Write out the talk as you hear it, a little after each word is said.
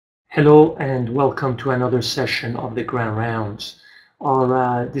Hello and welcome to another session of the Grand Rounds.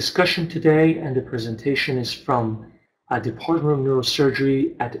 Our discussion today and the presentation is from Department of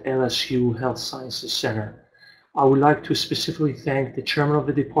Neurosurgery at LSU Health Sciences Center. I would like to specifically thank the chairman of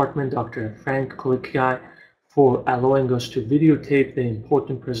the department, Dr. Frank Colicchia, for allowing us to videotape the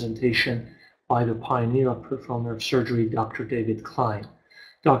important presentation by the pioneer of peripheral nerve surgery, Dr. David Kline.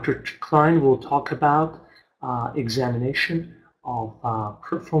 Dr. Kline will talk about examination of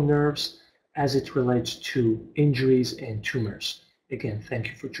peripheral nerves as it relates to injuries and tumors. Again, thank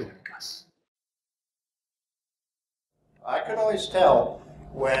you for joining us. I could always tell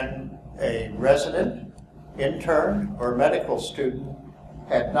when a resident, intern, or medical student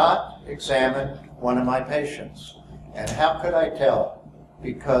had not examined one of my patients. And how could I tell?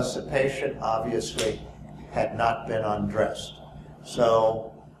 Because the patient obviously had not been undressed.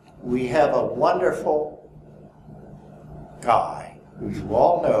 So we have a wonderful guy who you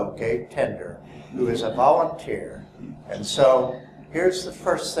all know, Gabe Tender, who is a volunteer. And so here's the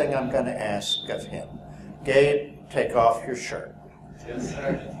first thing I'm going to ask of him. Gabe, take off your shirt. Yes,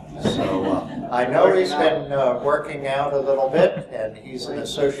 sir. So I know he's been working out a little bit, and he's an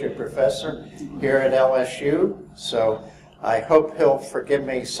associate professor here at LSU, so I hope he'll forgive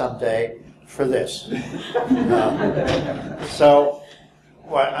me someday for this. So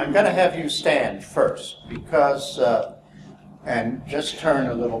well, I'm going to have you stand first, because and just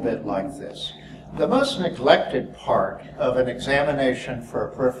turn a little bit like this. The most neglected part of an examination for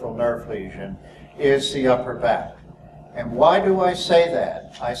a peripheral nerve lesion is the upper back. And why do I say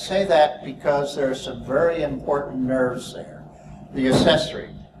that? I say that because there are some very important nerves there. The accessory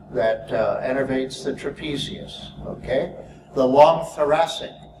that innervates the trapezius, okay? The long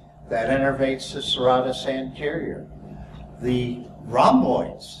thoracic that innervates the serratus anterior. The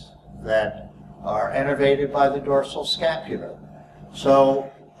rhomboids that are innervated by the dorsal scapula.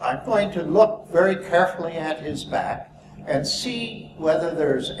 So I'm going to look very carefully at his back and see whether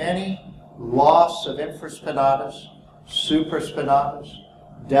there's any loss of infraspinatus, supraspinatus,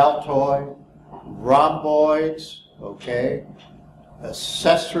 deltoid, rhomboids, okay?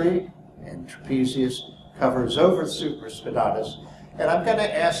 Accessory and trapezius covers over supraspinatus, and I'm going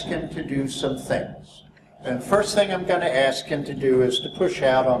to ask him to do some things. And first thing I'm going to ask him to do is to push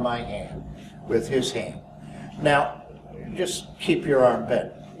out on my hand with his hand. Now, just keep your arm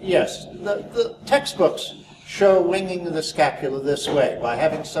bent. Yes, the textbooks show winging the scapula this way, by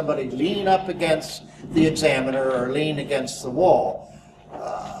having somebody lean up against the examiner or lean against the wall.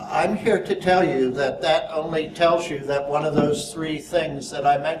 I'm here to tell you that that only tells you that one of those three things that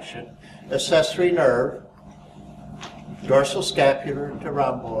I mentioned, accessory nerve, dorsal scapular to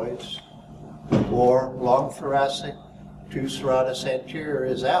rhomboids, or long thoracic to serratus anterior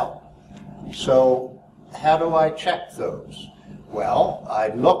is out. So how do I check those? Well, I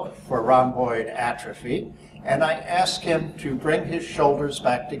look for rhomboid atrophy, and I ask him to bring his shoulders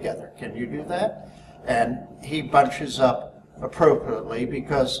back together. Can you do that? And he bunches up appropriately,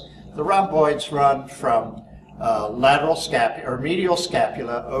 because the rhomboids run from lateral scapula or medial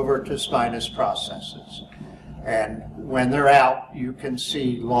scapula over to spinous processes. And when they're out, you can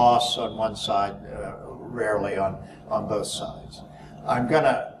see loss on one side, rarely on both sides. I'm going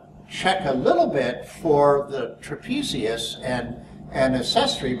to check a little bit for the trapezius and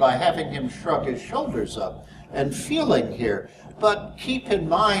accessory by having him shrug his shoulders up and feeling here. But keep in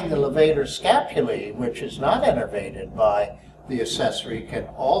mind the levator scapulae, which is not innervated by the accessory, can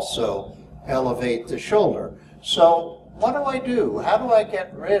also elevate the shoulder. So what do I do? How do I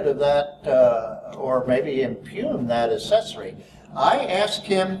get rid of that, or maybe impugn that accessory? I ask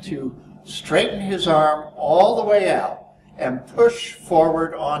him to straighten his arm all the way out and push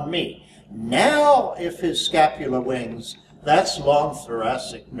forward on me. Now, if his scapula wings, that's long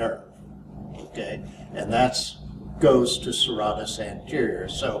thoracic nerve, okay? And that goes to serratus anterior.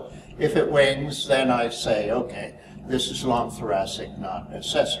 So if it wings, then I say, okay, this is long thoracic, not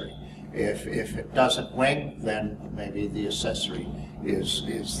accessory. If it doesn't wing, then maybe the accessory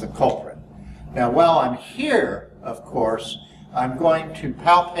is the culprit. Now, while I'm here, of course, I'm going to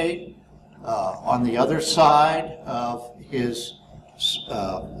palpate on the other side of his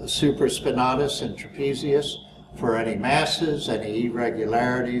supraspinatus and trapezius for any masses, any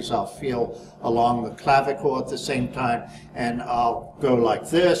irregularities. I'll feel along the clavicle at the same time, and I'll go like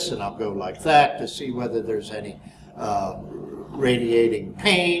this and I'll go like that to see whether there's any radiating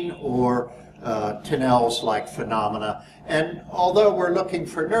pain or Tinel's-like phenomena. And although we're looking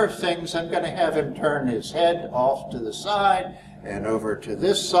for nerve things, I'm going to have him turn his head off to the side and over to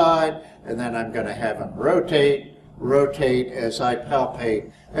this side, and then I'm going to have him rotate as I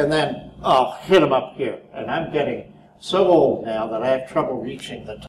palpate, and then I'll hit him up here. And I'm getting so old now that I have trouble reaching the